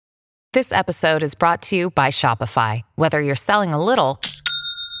This episode is brought to you by Shopify. Whether you're selling a little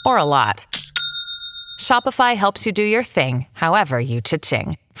or a lot, Shopify helps you do your thing, however you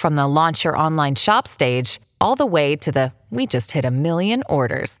cha-ching. From the launch your online shop stage, all the way to the we just hit 1 million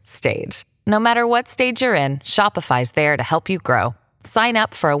orders stage. No matter what stage you're in, Shopify's there to help you grow. Sign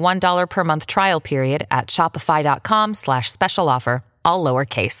up for a $1 per month trial period at shopify.com/special offer, all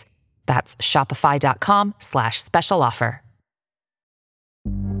lowercase. That's shopify.com/special offer.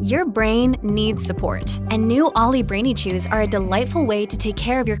 Your brain needs support, and new Ollie Brainy Chews are a delightful way to take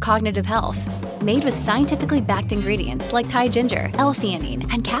care of your cognitive health. Made with scientifically backed ingredients like Thai ginger,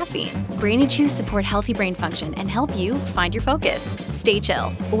 L-theanine, and caffeine, Brainy Chews support healthy brain function and help you find your focus, stay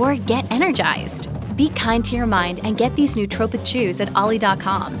chill, or get energized. Be kind to your mind and get these nootropic chews at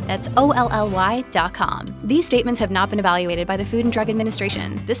ollie.com. That's OLLY.com. These statements have not been evaluated by the Food and Drug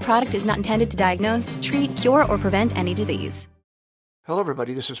Administration. This product is not intended to diagnose, treat, cure, or prevent any disease. Hello,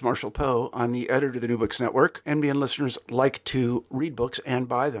 everybody. This is Marshall Poe. I'm the editor of the New Books Network. NBN listeners like to read books and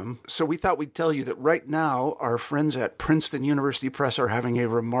buy them. So we thought we'd tell you that right now, our friends at Princeton University Press are having a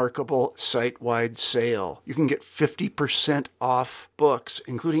remarkable site-wide sale. You can get 50% off books,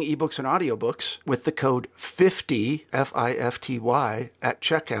 including ebooks and audiobooks, with the code 50, F-I-F-T-Y, at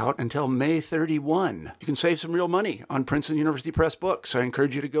checkout until May 31. You can save some real money on Princeton University Press books. I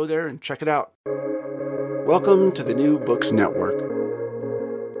encourage you to go there and check it out. Welcome to the New Books Network.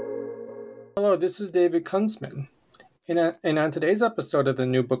 Hello, this is David Kunzman, and on today's episode of the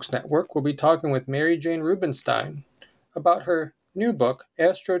New Books Network, we'll be talking with Mary Jane Rubenstein about her new book,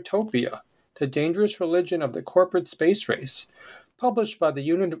 Astrotopia, The Dangerous Religion of the Corporate Space Race, published by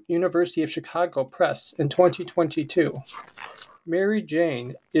the University of Chicago Press in 2022. Mary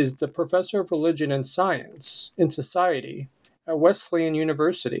Jane is the Professor of Religion and Science in Society at Wesleyan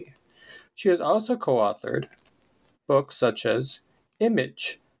University. She has also co-authored books such as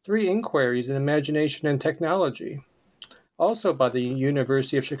Image, 3 Inquiries in Imagination and Technology, also by the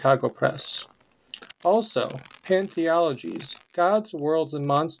University of Chicago Press. Also, Pantheologies, Gods, Worlds, and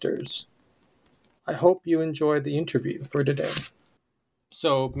Monsters. I hope you enjoyed the interview for today.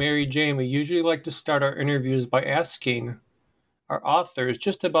 So, Mary Jane, we usually like to start our interviews by asking our authors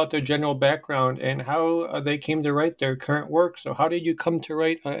just about their general background and how they came to write their current work. So how did you come to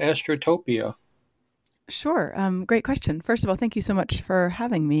write Astrotopia? Sure. Great question. First of all, thank you so much for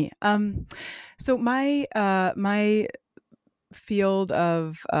having me. So my field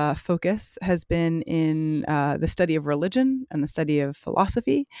of focus has been in the study of religion and the study of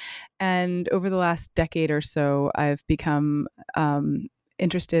philosophy. And over the last decade or so, I've become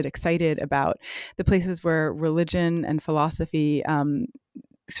interested, excited about the places where religion and philosophy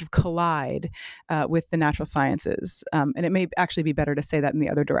sort of collide with the natural sciences. And it may actually be better to say that in the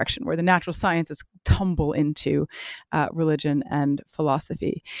other direction, where the natural sciences tumble into religion and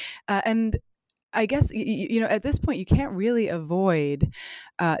philosophy. And I guess, at this point, you can't really avoid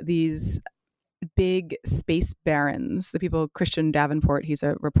these big space barons, the people, Christian Davenport, he's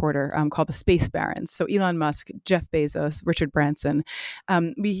a reporter, called the space barons. So Elon Musk, Jeff Bezos, Richard Branson,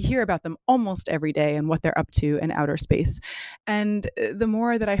 we hear about them almost every day and what they're up to in outer space. And the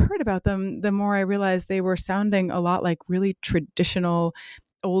more that I heard about them, the more I realized they were sounding a lot like really traditional,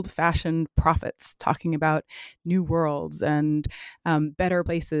 old-fashioned prophets talking about new worlds and better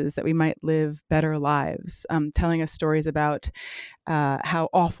places that we might live better lives, telling us stories about how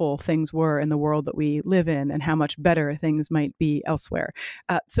awful things were in the world that we live in and how much better things might be elsewhere.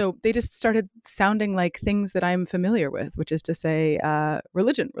 So they just started sounding like things that I'm familiar with, which is to say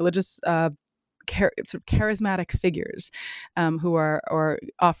religious sort of charismatic figures who are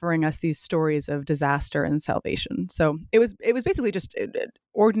offering us these stories of disaster and salvation. So it was basically just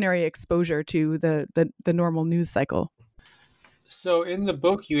ordinary exposure to the normal news cycle. So in the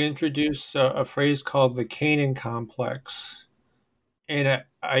book, you introduce a phrase called the Canaan complex, and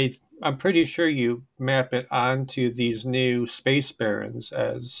I'm pretty sure you map it onto these new space barons,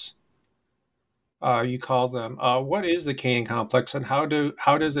 as you call them. What is the Canaan complex, and how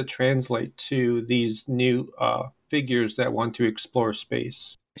does it translate to these new figures that want to explore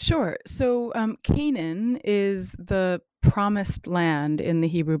space? Sure. So Canaan is the promised land in the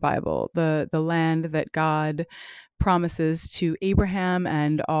Hebrew Bible, the land that God promises to Abraham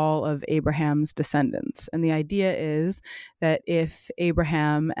and all of Abraham's descendants. And the idea is that if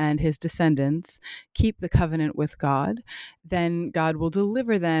Abraham and his descendants keep the covenant with God, then God will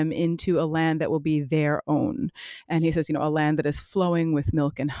deliver them into a land that will be their own. And he says, a land that is flowing with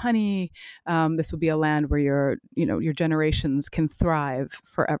milk and honey. This will be a land where your generations can thrive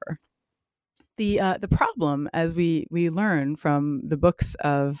forever. The problem, as we learn from the books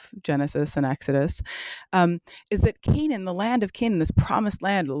of Genesis and Exodus, is that Canaan, the land of Canaan, this promised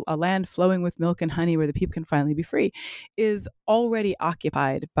land, a land flowing with milk and honey where the people can finally be free, is already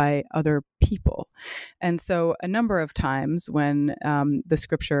occupied by other people. And so a number of times when the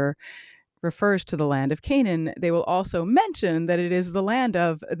scripture refers to the land of Canaan, they will also mention that it is the land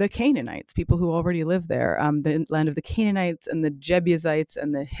of the Canaanites, people who already live there, the land of the Canaanites and the Jebusites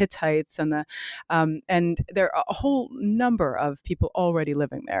and the Hittites and there are a whole number of people already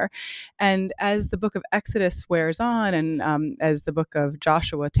living there. And as the book of Exodus wears on, and as the book of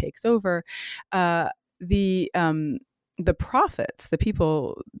Joshua takes over, the prophets, the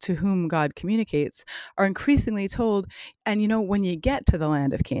people to whom God communicates, are increasingly told, and when you get to the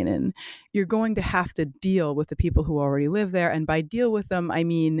land of Canaan, you're going to have to deal with the people who already live there. And by deal with them, I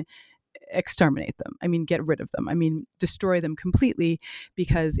mean exterminate them. I mean get rid of them. I mean destroy them completely,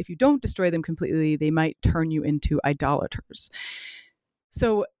 because if you don't destroy them completely, they might turn you into idolaters.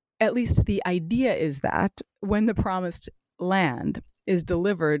 So at least the idea is that when the promised land is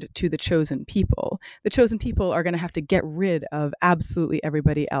delivered to the chosen people are going to have to get rid of absolutely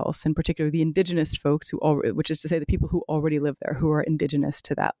everybody else, in particular the indigenous folks which is to say the people who already live there, who are indigenous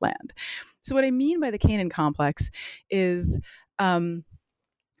to that land. So what I mean by the Canaan complex is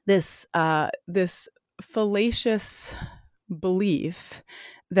this fallacious belief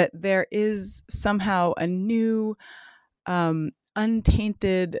that there is somehow a new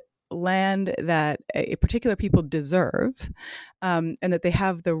untainted land that a particular people deserve, and that they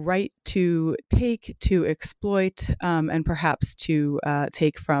have the right to take, to exploit, and perhaps to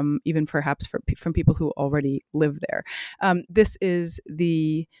take from people who already live there. This is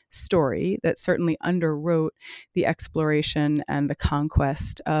the story that certainly underwrote the exploration and the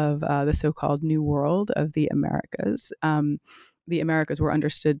conquest of the so-called New World of the Americas. The Americas were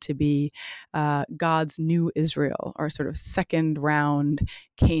understood to be God's new Israel, or sort of second round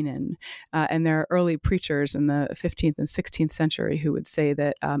Canaan. And there are early preachers in the 15th and 16th century who would say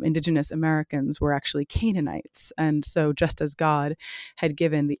that indigenous Americans were actually Canaanites. And so just as God had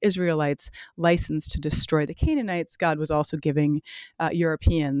given the Israelites license to destroy the Canaanites, God was also giving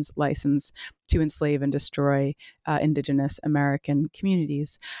Europeans license to enslave and destroy indigenous American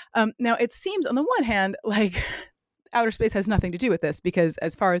communities. Now, it seems on the one hand like outer space has nothing to do with this, because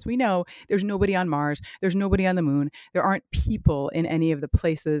as far as we know, there's nobody on Mars, there's nobody on the moon, there aren't people in any of the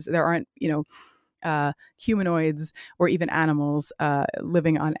places, there aren't, humanoids or even animals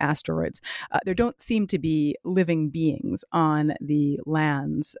living on asteroids. There don't seem to be living beings on the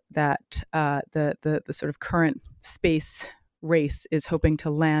lands that the sort of current space race is hoping to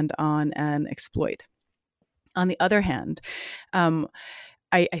land on and exploit. On the other hand,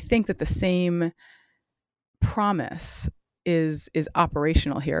 I think that the same promise is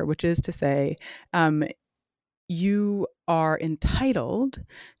operational here, which is to say, you are entitled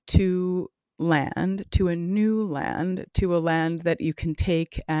to land, to a new land, to a land that you can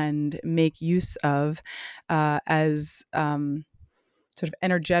take and make use of as sort of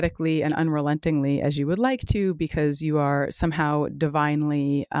energetically and unrelentingly as you would like to, because you are somehow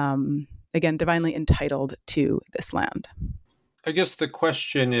divinely entitled to this land. I guess the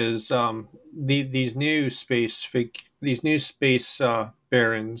question is, these new space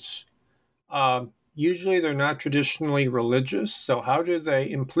barons, usually they're not traditionally religious. So how do they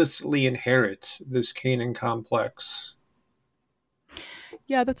implicitly inherit this Canaan complex?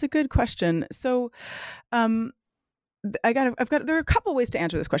 Yeah, that's a good question. So, there are a couple ways to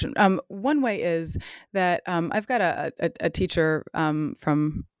answer this question. One way is that I've got a teacher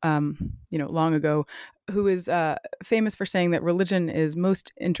from long ago who is famous for saying that religion is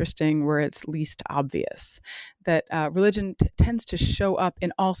most interesting where it's least obvious. That religion tends to show up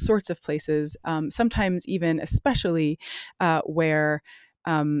in all sorts of places, sometimes even especially where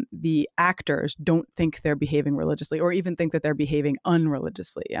the actors don't think they're behaving religiously, or even think that they're behaving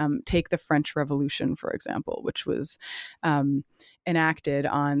unreligiously. Take the French Revolution, for example, which was enacted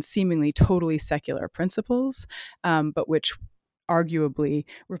on seemingly totally secular principles, but which arguably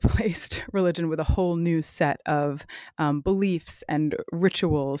replaced religion with a whole new set of beliefs and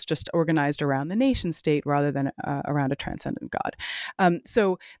rituals just organized around the nation state rather than around a transcendent God.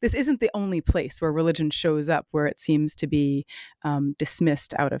 So this isn't the only place where religion shows up where it seems to be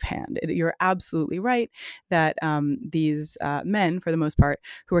dismissed out of hand. You're absolutely right that these men, for the most part,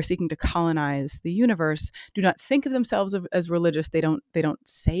 who are seeking to colonize the universe, do not think of themselves as religious. They don't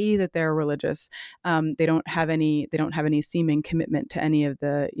say that they're religious. They don't have any seeming commitment commitment to any of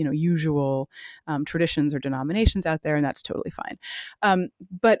the usual traditions or denominations out there, and that's totally fine.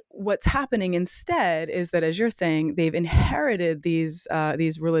 But what's happening instead is that, as you're saying, they've inherited these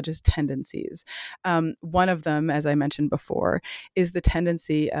religious tendencies. One of them, as I mentioned before, is the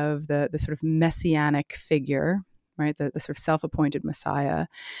tendency of the sort of messianic figure, right, the sort of self-appointed Messiah,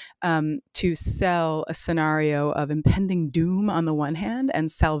 to sell a scenario of impending doom on the one hand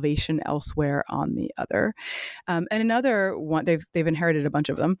and salvation elsewhere on the other. And another one, they've inherited a bunch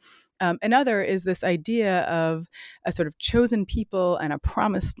of them. Another is this idea of a sort of chosen people and a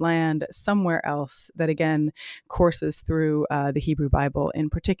promised land somewhere else that, again, courses through the Hebrew Bible in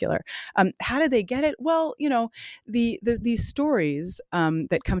particular. How do they get it? Well, these stories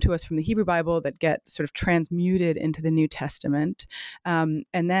that come to us from the Hebrew Bible that get sort of transmuted into the New Testament, and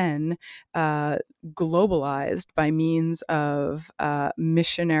then globalized by means of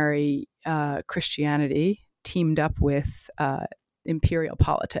missionary Christianity teamed up with imperial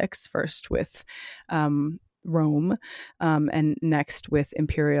politics, first with Rome, and next with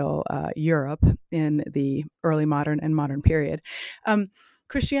imperial Europe in the early modern and modern period.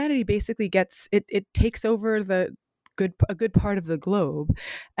 Christianity basically it takes over a good part of the globe.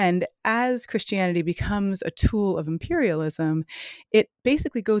 And as Christianity becomes a tool of imperialism, it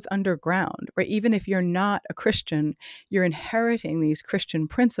basically goes underground, right? Even if you're not a Christian, you're inheriting these Christian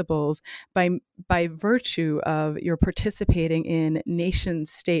principles by virtue of your participating in nation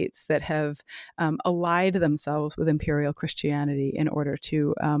states that have allied themselves with imperial Christianity in order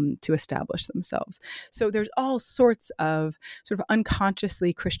to establish themselves. So there's all sorts of sort of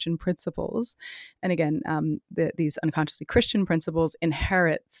unconsciously Christian principles. And again, these unconsciously Christian principles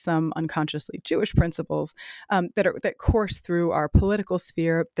inherit some unconsciously Jewish principles that course through our political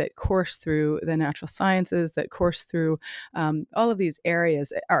sphere, that course through the natural sciences, that course through all of these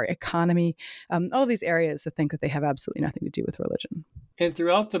areas, our economy, all of these areas that think that they have absolutely nothing to do with religion. And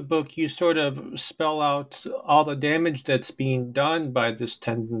throughout the book, you sort of spell out all the damage that's being done by this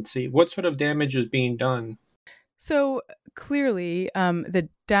tendency. What sort of damage is being done? So clearly, the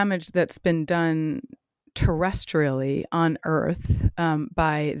damage that's been done terrestrially on Earth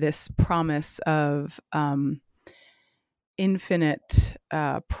by this promise of infinite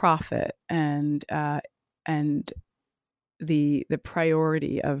profit and the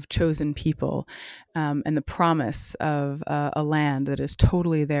priority of chosen people, and the promise of a land that is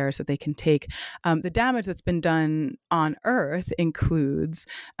totally theirs that they can take. The damage that's been done on Earth includes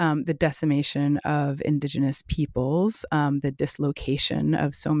the decimation of indigenous peoples, the dislocation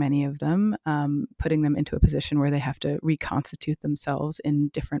of so many of them, putting them into a position where they have to reconstitute themselves in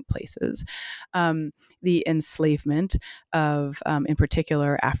different places, the enslavement of, in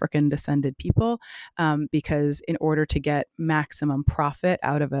particular, African-descended people, because in order to get maximum profit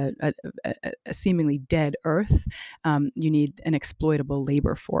out of a seemingly dead earth, you need an exploitable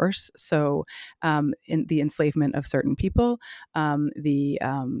labor force. So in the enslavement of certain people, the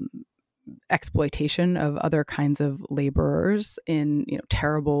exploitation of other kinds of laborers in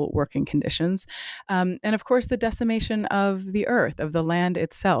terrible working conditions, and of course the decimation of the earth, of the land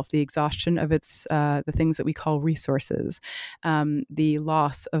itself, the exhaustion of its the things that we call resources, the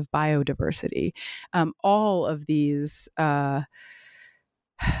loss of biodiversity. All of these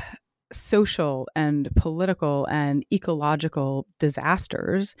social and political and ecological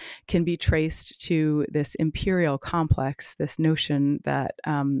disasters can be traced to this imperial complex, this notion that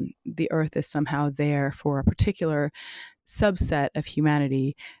the earth is somehow there for a particular subset of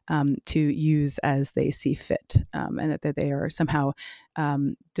humanity to use as they see fit, and that they are somehow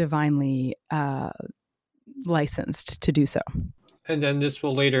divinely licensed to do so. And then this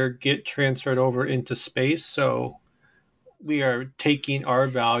will later get transferred over into space, so we are taking our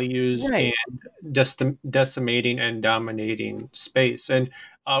values and decimating and dominating space. And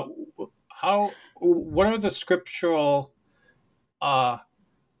what are the scriptural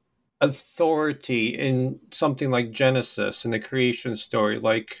authority in something like Genesis and the creation story?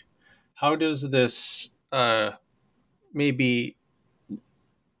 Like, how does this maybe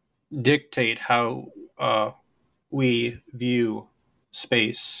dictate how we view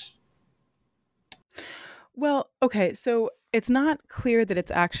space? Well, okay, so it's not clear that it's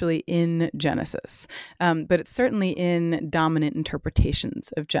actually in Genesis, but it's certainly in dominant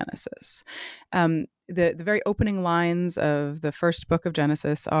interpretations of Genesis. The very opening lines of the first book of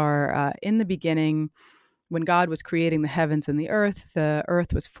Genesis are, in the beginning, when God was creating the heavens and the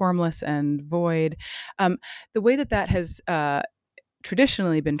earth was formless and void. The way that has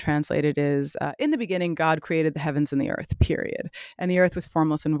traditionally been translated is, in the beginning, God created the heavens and the earth, period. And the earth was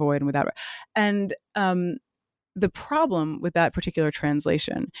formless and void and without. And the problem with that particular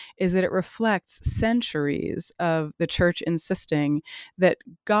translation is that it reflects centuries of the church insisting that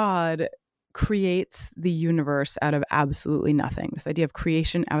God creates the universe out of absolutely nothing. This idea of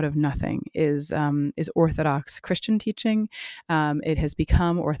creation out of nothing is Orthodox Christian teaching. It has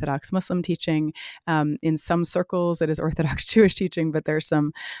become Orthodox Muslim teaching. In some circles, it is Orthodox Jewish teaching, but there's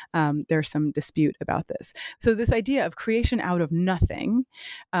some dispute about this. So this idea of creation out of nothing,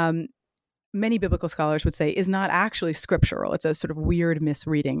 many biblical scholars would say, is not actually scriptural. It's a sort of weird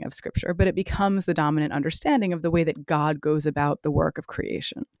misreading of scripture, but it becomes the dominant understanding of the way that God goes about the work of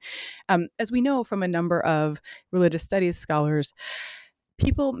creation. As we know from a number of religious studies scholars,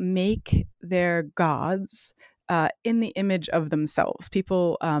 people make their gods in the image of themselves.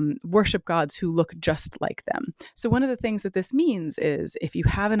 People worship gods who look just like them. So one of the things that this means is if you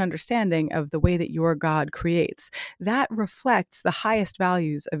have an understanding of the way that your God creates, that reflects the highest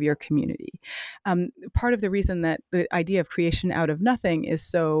values of your community. Part of the reason that the idea of creation out of nothing is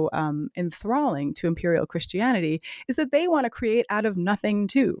so enthralling to imperial Christianity is that they want to create out of nothing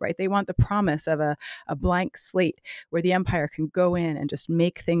too, right? They want the promise of a blank slate where the empire can go in and just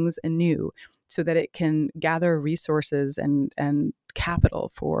make things anew, so that it can gather resources and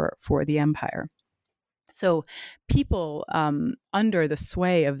capital for the empire. So people under the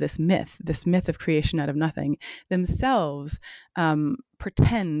sway of this myth of creation out of nothing, themselves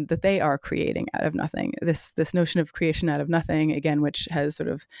pretend that they are creating out of nothing. This notion of creation out of nothing, again, which has sort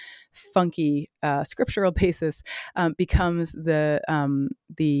of funky scriptural basis, becomes the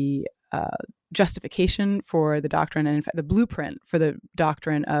justification for the doctrine, and in fact the blueprint for the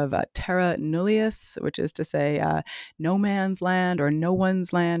doctrine of terra nullius, which is to say no man's land or no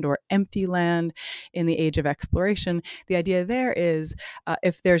one's land or empty land in the age of exploration. The idea there is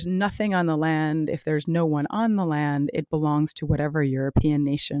if there's nothing on the land, if there's no one on the land, it belongs to whatever European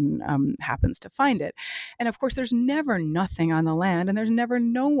nation happens to find it. And of course, there's never nothing on the land, and there's never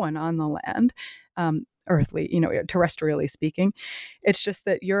no one on the land. Earthly, terrestrially speaking. It's just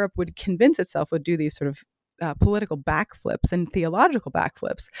that Europe would convince itself, would do these sort of political backflips and theological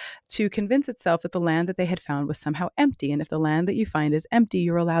backflips to convince itself that the land that they had found was somehow empty. And if the land that you find is empty,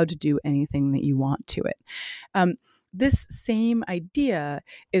 you're allowed to do anything that you want to it. This same idea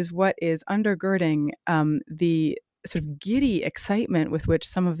is what is undergirding the sort of giddy excitement with which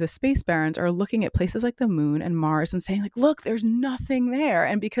some of the space barons are looking at places like the moon and Mars and saying, like, look, there's nothing there.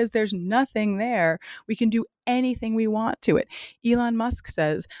 And because there's nothing there, we can do anything we want to it. Elon Musk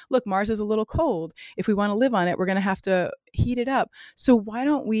says, look, Mars is a little cold. If we want to live on it, we're going to have to heat it up. So why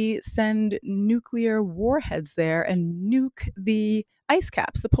don't we send nuclear warheads there and nuke the ice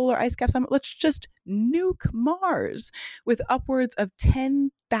caps, the polar ice caps? Let's just nuke Mars with upwards of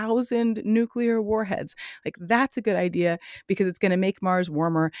 10,000 nuclear warheads. Like, that's a good idea because it's going to make Mars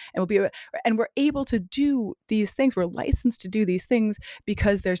warmer, and we're able to do these things. We're licensed to do these things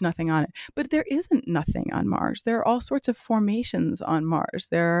because there's nothing on it. But there isn't nothing on Mars. There are all sorts of formations on Mars.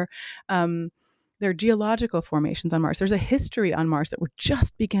 There are geological formations on Mars. There's a history on Mars that we're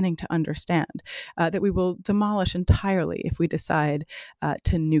just beginning to understand, that we will demolish entirely if we decide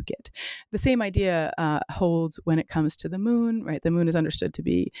to nuke it. The same idea holds when it comes to the moon, right? The moon is understood to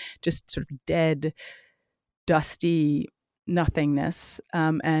be just sort of dead, dusty nothingness.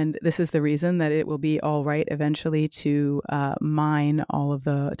 And this is the reason that it will be all right eventually to mine all of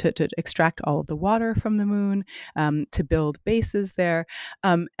to extract all of the water from the moon, to build bases there.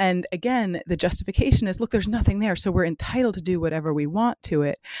 And again, the justification is, look, there's nothing there, so we're entitled to do whatever we want to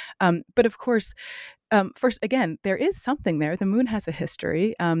it. But of course, first, again, there is something there. The moon has a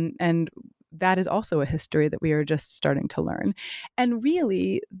history, and that is also a history that we are just starting to learn. And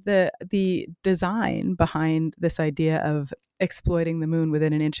really, the design behind this idea of exploiting the moon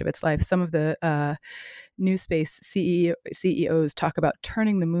within an inch of its life, some of the new space CEOs talk about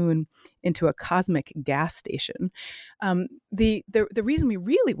turning the moon into a cosmic gas station. The reason we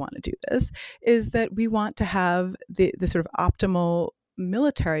really want to do this is that we want to have the sort of optimal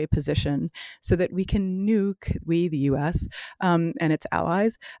military position so that we can nuke, the US and its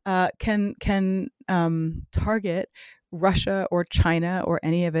allies, can target Russia or China or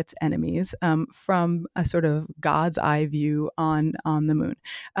any of its enemies from a sort of God's eye view on the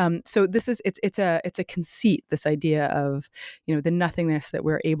moon. So this is it's a conceit, this idea of the nothingness, that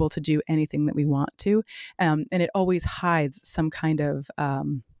we're able to do anything that we want to, and it always hides some kind of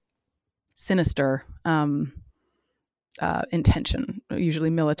sinister intention, usually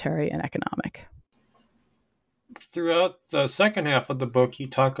military and economic. Throughout the second half of the book, you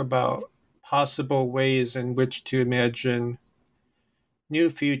talk about possible ways in which to imagine new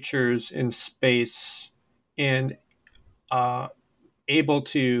futures in space and able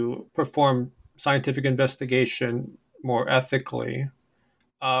to perform scientific investigation more ethically.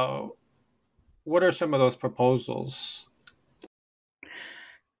 What are some of those proposals?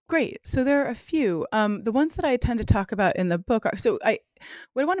 Great. So there are a few. The ones that I tend to talk about in the book are, what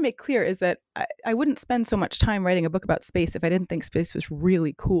I want to make clear is that I wouldn't spend so much time writing a book about space if I didn't think space was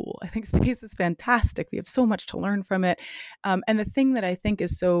really cool. I think space is fantastic. We have so much to learn from it. And the thing that I think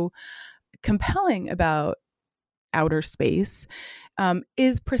is so compelling about outer space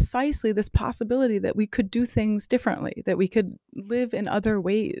is precisely this possibility that we could do things differently, that we could live in other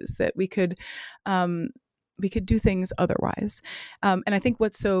ways, that we could do things otherwise. And I think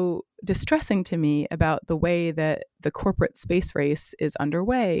what's so distressing to me about the way that the corporate space race is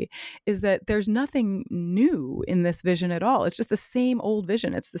underway is that there's nothing new in this vision at all. It's just the same old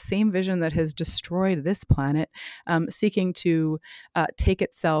vision. It's the same vision that has destroyed this planet, seeking to take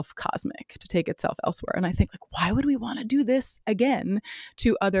itself cosmic, to take itself elsewhere. And I think, like, why would we want to do this again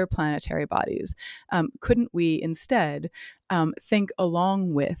to other planetary bodies? Couldn't we instead think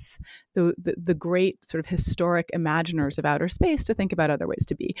along with the great sort of historic imaginers of outer space to think about other ways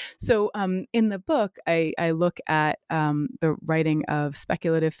to be? So in the book, I look at the writing of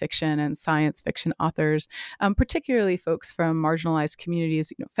speculative fiction and science fiction authors, particularly folks from marginalized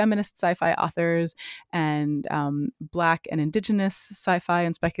communities, feminist sci-fi authors and Black and Indigenous sci-fi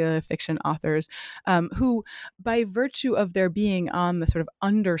and speculative fiction authors, who, by virtue of their being on the sort of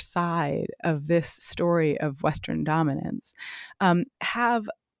underside of this story of Western dominance, have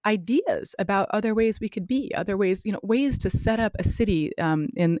ideas about other ways we could be, other ways, ways to set up a city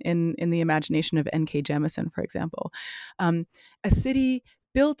in the imagination of N.K. Jemisin, for example. A city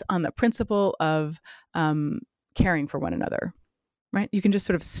built on the principle of caring for one another, right? You can just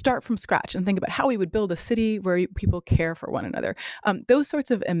sort of start from scratch and think about how we would build a city where people care for one another. Those sorts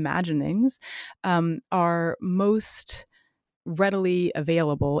of imaginings are most readily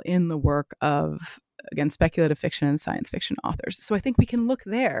available in the work of, again, speculative fiction and science fiction authors. So I think we can look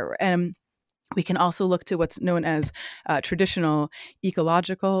there. And we can also look to what's known as traditional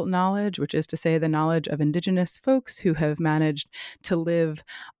ecological knowledge, which is to say the knowledge of indigenous folks who have managed to live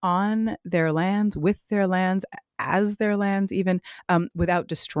on their lands, with their lands, as their lands, even without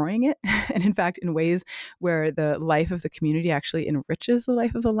destroying it. And in fact, in ways where the life of the community actually enriches the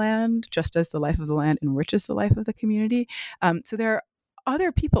life of the land, just as the life of the land enriches the life of the community. So there are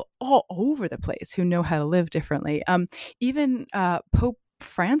other people all over the place who know how to live differently. Even Pope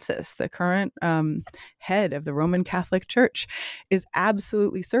Francis, the current head of the Roman Catholic Church, is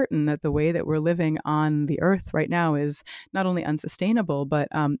absolutely certain that the way that we're living on the earth right now is not only unsustainable, but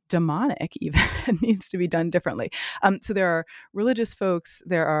demonic even, and needs to be done differently. So there are religious folks,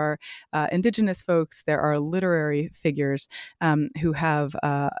 there are indigenous folks, there are literary figures who have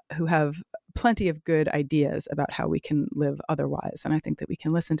plenty of good ideas about how we can live otherwise. And I think that we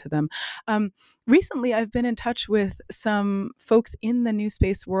can listen to them. Recently, I've been in touch with some folks in the new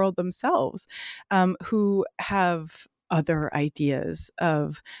space world themselves who have other ideas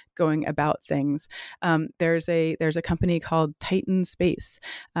of going about things. There's a company called Titan Space,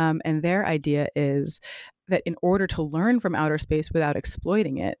 and their idea is that in order to learn from outer space without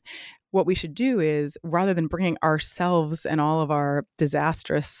exploiting it, what we should do is, rather than bringing ourselves and all of our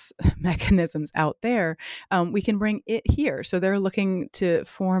disastrous mechanisms out there, we can bring it here. So they're looking to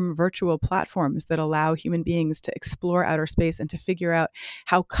form virtual platforms that allow human beings to explore outer space and to figure out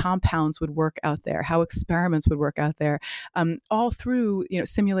how compounds would work out there, how experiments would work out there, all through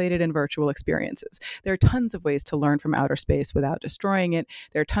simulated and virtual experiences. There are tons of ways to learn from outer space without destroying it.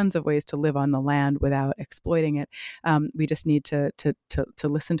 There are tons of ways to live on the land without exploiting it. We just need to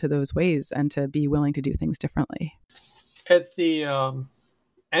listen to those ways and to be willing to do things differently. At the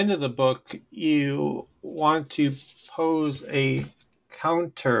end of the book, you want to pose a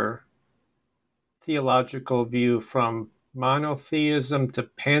counter theological view from monotheism to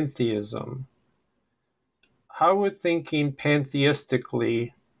pantheism. How would thinking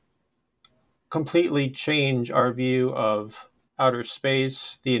pantheistically completely change our view of outer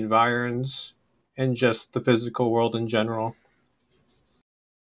space, the environs, and just the physical world in general?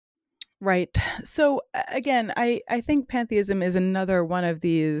 Right. So again, I think pantheism is another one of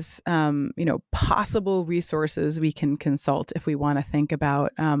these, possible resources we can consult if we want to think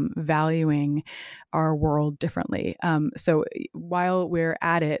about valuing our world differently. So while we're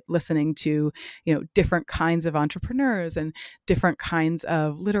at it, listening to, different kinds of entrepreneurs and different kinds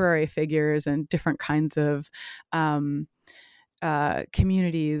of literary figures and different kinds of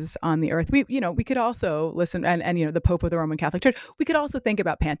communities on the earth, we could also listen, and the Pope of the Roman Catholic Church, we could also think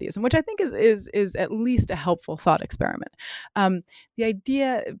about pantheism, which I think is at least a helpful thought experiment. The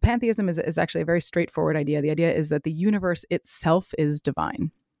idea, pantheism is actually a very straightforward idea. The idea is that the universe itself is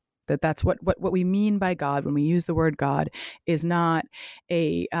divine. That's what we mean by God when we use the word God is not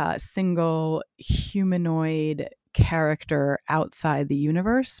a single humanoid character outside the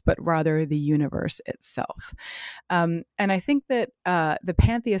universe, but rather the universe itself. And I think that the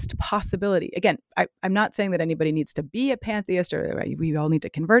pantheist possibility, again, I'm not saying that anybody needs to be a pantheist or we all need to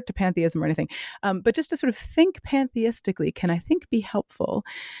convert to pantheism or anything, but just to sort of think pantheistically can, I think, be helpful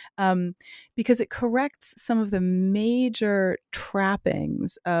because it corrects some of the major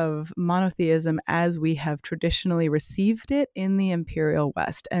trappings of monotheism as we have traditionally received it in the imperial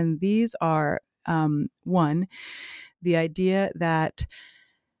West. And these are one, the idea that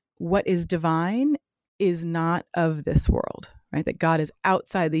what is divine is not of this world, right? That God is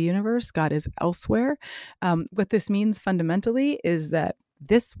outside the universe, God is elsewhere. What this means fundamentally is that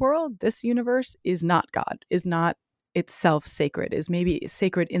this world, this universe is not God, is not itself sacred, is maybe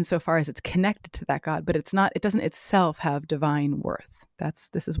sacred insofar as it's connected to that God, but it's not, it doesn't itself have divine worth.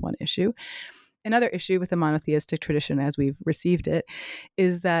 This is one issue. Another issue with the monotheistic tradition as we've received it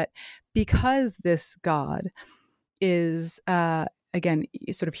is that because this God is, again,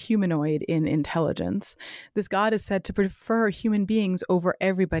 sort of humanoid in intelligence, this God is said to prefer human beings over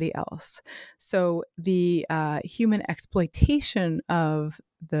everybody else. So the human exploitation of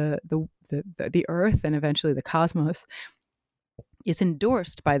the earth and eventually the cosmos is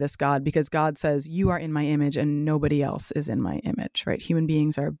endorsed by this God because God says, you are in my image and nobody else is in my image, right? Human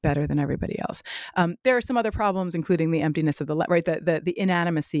beings are better than everybody else. There are some other problems, including the emptiness of the, right? The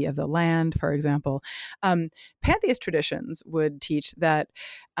inanimacy of the land, for example. Pantheist traditions would teach that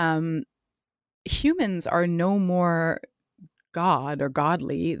humans are no more God or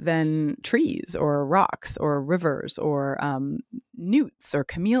godly than trees or rocks or rivers or newts or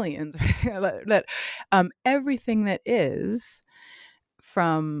chameleons. That everything that is,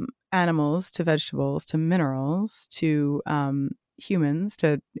 from animals to vegetables to minerals to humans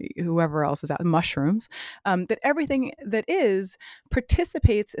to whoever else is out, mushrooms, that everything that is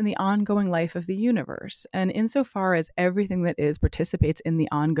participates in the ongoing life of the universe. And insofar as everything that is participates in the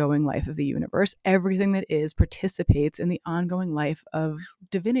ongoing life of the universe, everything that is participates in the ongoing life of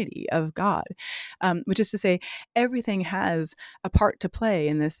divinity, of God, which is to say, everything has a part to play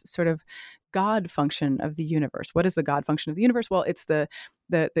in this sort of God function of the universe. What is the God function of the universe? Well, it's the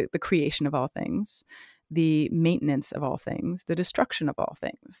creation of all things, the maintenance of all things, the destruction of all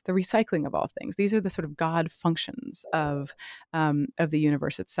things, the recycling of all things. These are the sort of God functions of the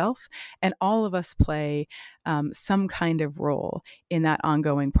universe itself, and all of us play some kind of role in that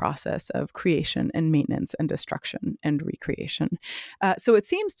ongoing process of creation and maintenance and destruction and recreation. So it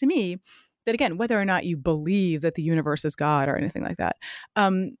seems to me that, again, whether or not you believe that the universe is God or anything like that,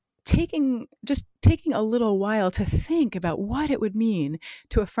 taking a little while to think about what it would mean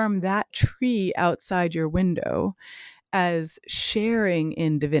to affirm that tree outside your window as sharing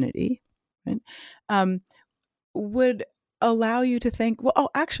in divinity, right, would allow you to think, well,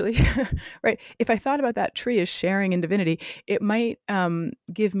 actually, right, if I thought about that tree as sharing in divinity, it might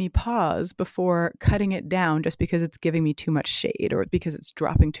give me pause before cutting it down just because it's giving me too much shade or because it's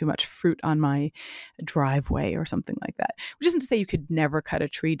dropping too much fruit on my driveway or something like that. Which isn't to say you could never cut a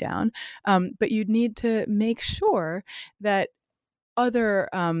tree down, but you'd need to make sure that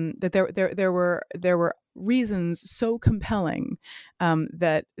that there were reasons so compelling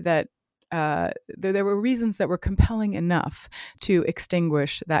that there were reasons that were compelling enough to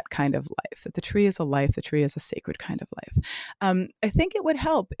extinguish that kind of life, that the tree is a life, the tree is a sacred kind of life. I think it would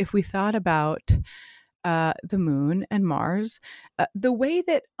help if we thought about the moon and Mars, the way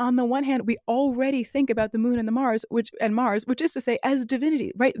that on the one hand we already think about the moon and Mars, which is to say as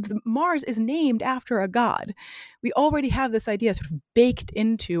divinity, right? Mars is named after a god. We already have this idea sort of baked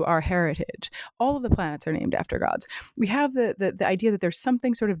into our heritage. All of the planets are named after gods. We have the idea that there's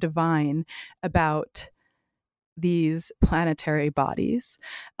something sort of divine about these planetary bodies.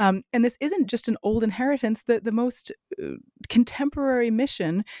 And this isn't just an old inheritance. The most contemporary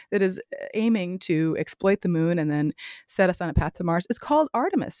mission that is aiming to exploit the moon and then set us on a path to Mars is called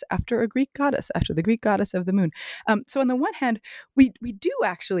Artemis, after a Greek goddess, after the Greek goddess of the moon. So on the one hand, we do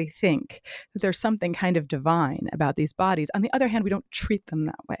actually think that there's something kind of divine about these bodies. On the other hand, we don't treat them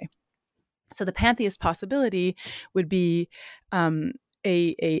that way. So the pantheist possibility would be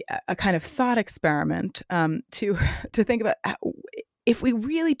a kind of thought experiment to think about if we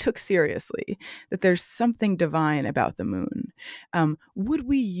really took seriously that there's something divine about the moon, would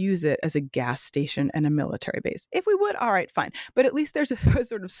we use it as a gas station and a military base? If we would, all right, fine. But at least there's a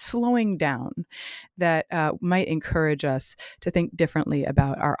sort of slowing down that might encourage us to think differently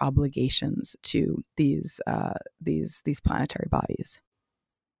about our obligations to these planetary bodies.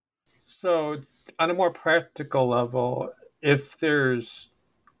 So on a more practical level, if there's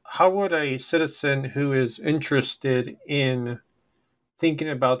how would a citizen who is interested in thinking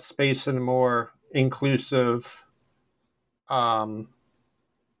about space in a more inclusive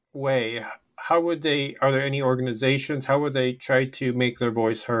way, are there any organizations, how would they try to make their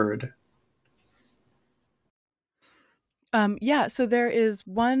voice heard? So there is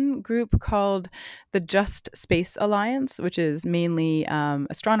one group called the Just Space Alliance, which is mainly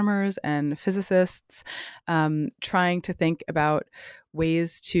astronomers and physicists trying to think about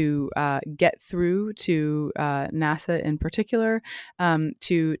ways to get through to NASA in particular,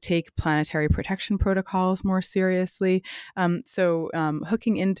 to take planetary protection protocols more seriously. So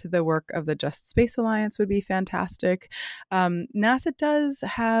hooking into the work of the Just Space Alliance would be fantastic. NASA does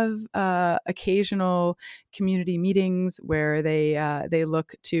have occasional community meetings where they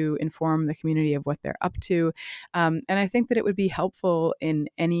look to inform the community of what they're up to. And I think that it would be helpful in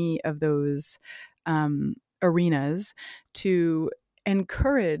any of those arenas to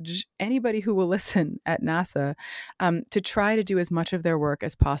encourage anybody who will listen at NASA to try to do as much of their work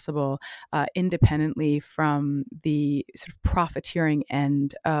as possible independently from the sort of profiteering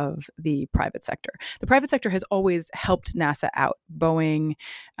end of the private sector. The private sector has always helped NASA out. Boeing,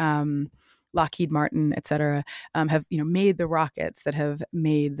 Lockheed Martin, et cetera, have made the rockets that have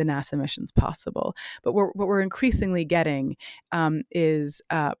made the NASA missions possible. But what we're increasingly getting is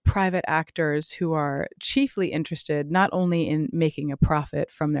private actors who are chiefly interested not only in making a profit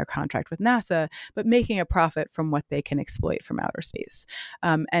from their contract with NASA, but making a profit from what they can exploit from outer space.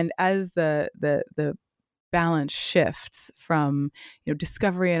 And as the balance shifts from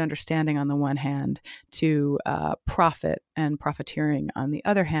discovery and understanding on the one hand to profit and profiteering on the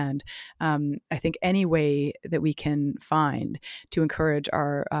other hand, I think any way that we can find to encourage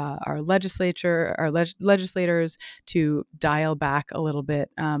our legislators to dial back a little bit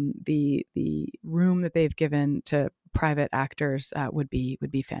the room that they've given to private actors would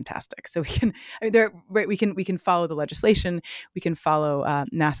be fantastic. So we can follow the legislation, we can follow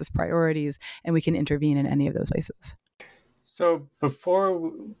NASA's priorities, and we can intervene in any of those places. So before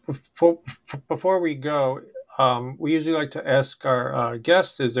we go, we usually like to ask our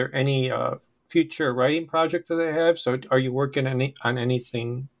guests: is there any future writing project that they have? So are you working on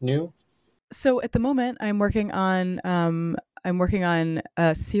anything new? So at the moment, I'm working on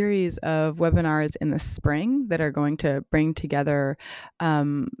a series of webinars in the spring that are going to bring together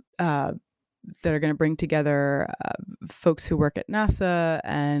folks who work at NASA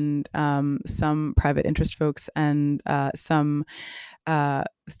and some private interest folks and some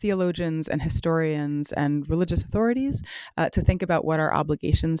theologians and historians and religious authorities to think about what our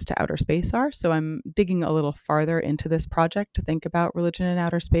obligations to outer space are. So I'm digging a little farther into this project to think about religion in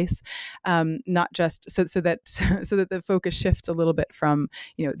outer space, not just so that the focus shifts a little bit from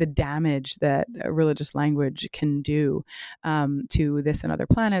the damage that religious language can do to this and other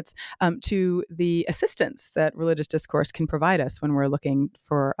planets, to the assistance that religious discourse can provide us when we're looking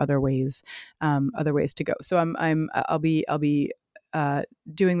for other ways to go. So I'll be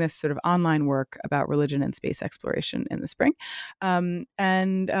doing this sort of online work about religion and space exploration in the spring, and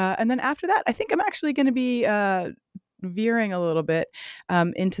then after that, I think I'm actually going to be veering a little bit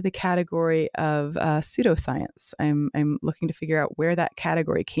into the category of pseudoscience. I'm looking to figure out where that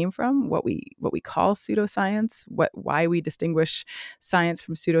category came from, what we call pseudoscience, why we distinguish science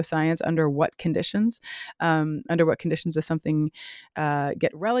from pseudoscience, under what conditions does something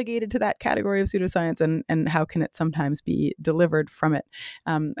get relegated to that category of pseudoscience, and how can it sometimes be delivered from it.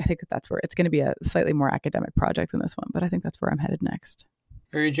 I think that's where it's going to be a slightly more academic project than this one, but I think that's where I'm headed next.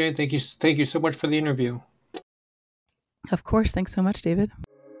 Mary Jane, thank you so much for the interview. Of course. Thanks so much, David.